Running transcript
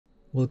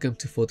Welcome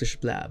to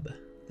Photoshop Lab.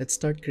 Let's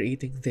start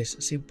creating this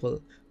simple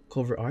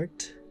cover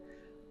art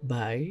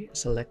by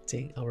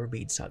selecting our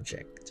main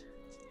subject.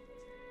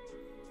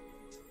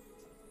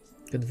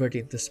 Convert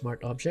it to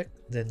Smart Object,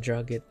 then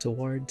drag it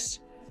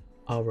towards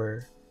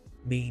our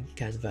main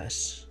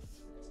canvas.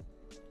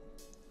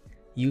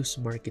 Use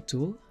Marquee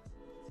tool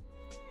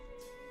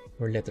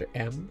or letter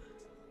M.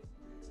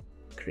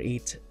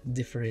 Create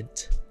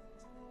different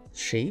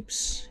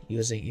shapes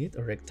using it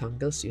or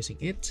rectangles using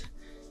it,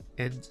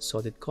 and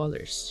solid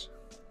colors.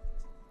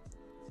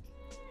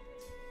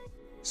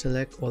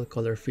 Select all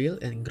color fill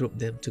and group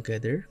them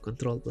together,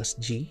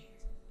 Ctrl+G.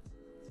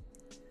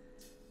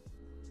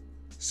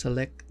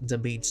 Select the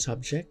main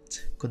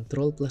subject,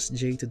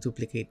 Ctrl+J to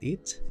duplicate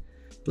it.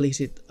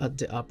 Place it at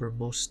the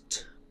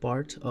uppermost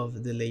part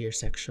of the layer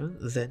section,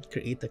 then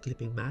create a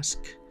clipping mask.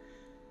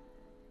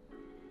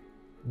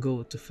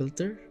 Go to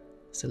Filter,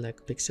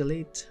 select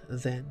Pixelate,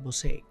 then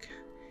Mosaic.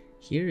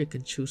 Here you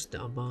can choose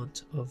the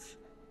amount of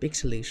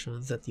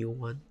pixelation that you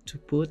want to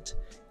put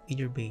in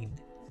your main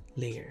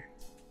layer.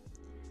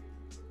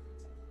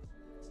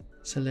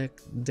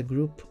 Select the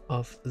group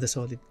of the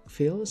solid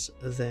fills,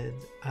 then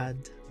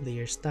add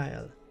layer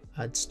style,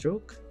 add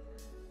stroke.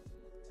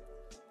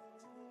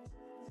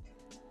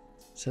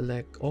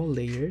 Select all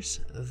layers,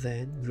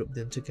 then group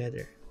them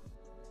together.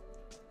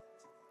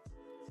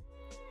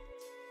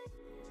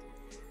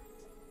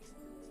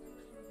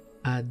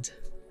 Add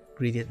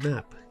gradient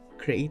map,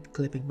 create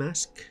clipping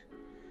mask.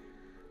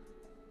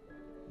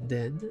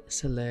 Then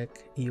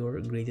select your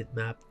gradient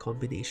map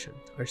combination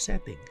or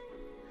setting.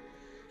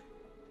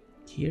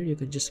 Here you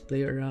can just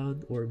play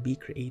around or be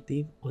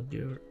creative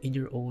in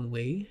your own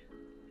way.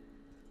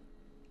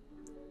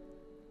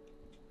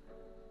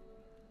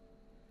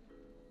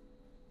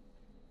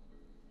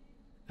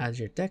 Add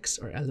your text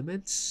or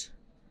elements.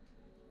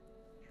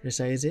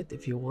 Resize it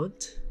if you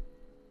want.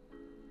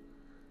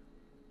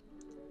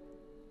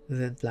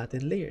 Then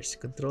flatten layers,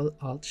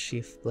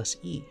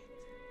 Ctrl+Alt+Shift+E.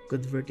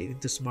 Convert it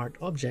into Smart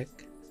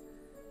Object.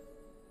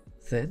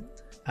 Then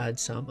add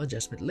some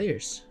adjustment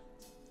layers.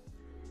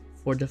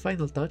 For the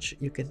final touch,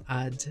 you can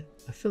add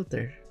a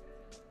filter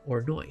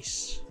or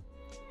noise.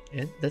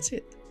 And that's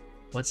it.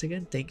 Once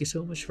again, thank you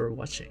so much for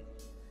watching.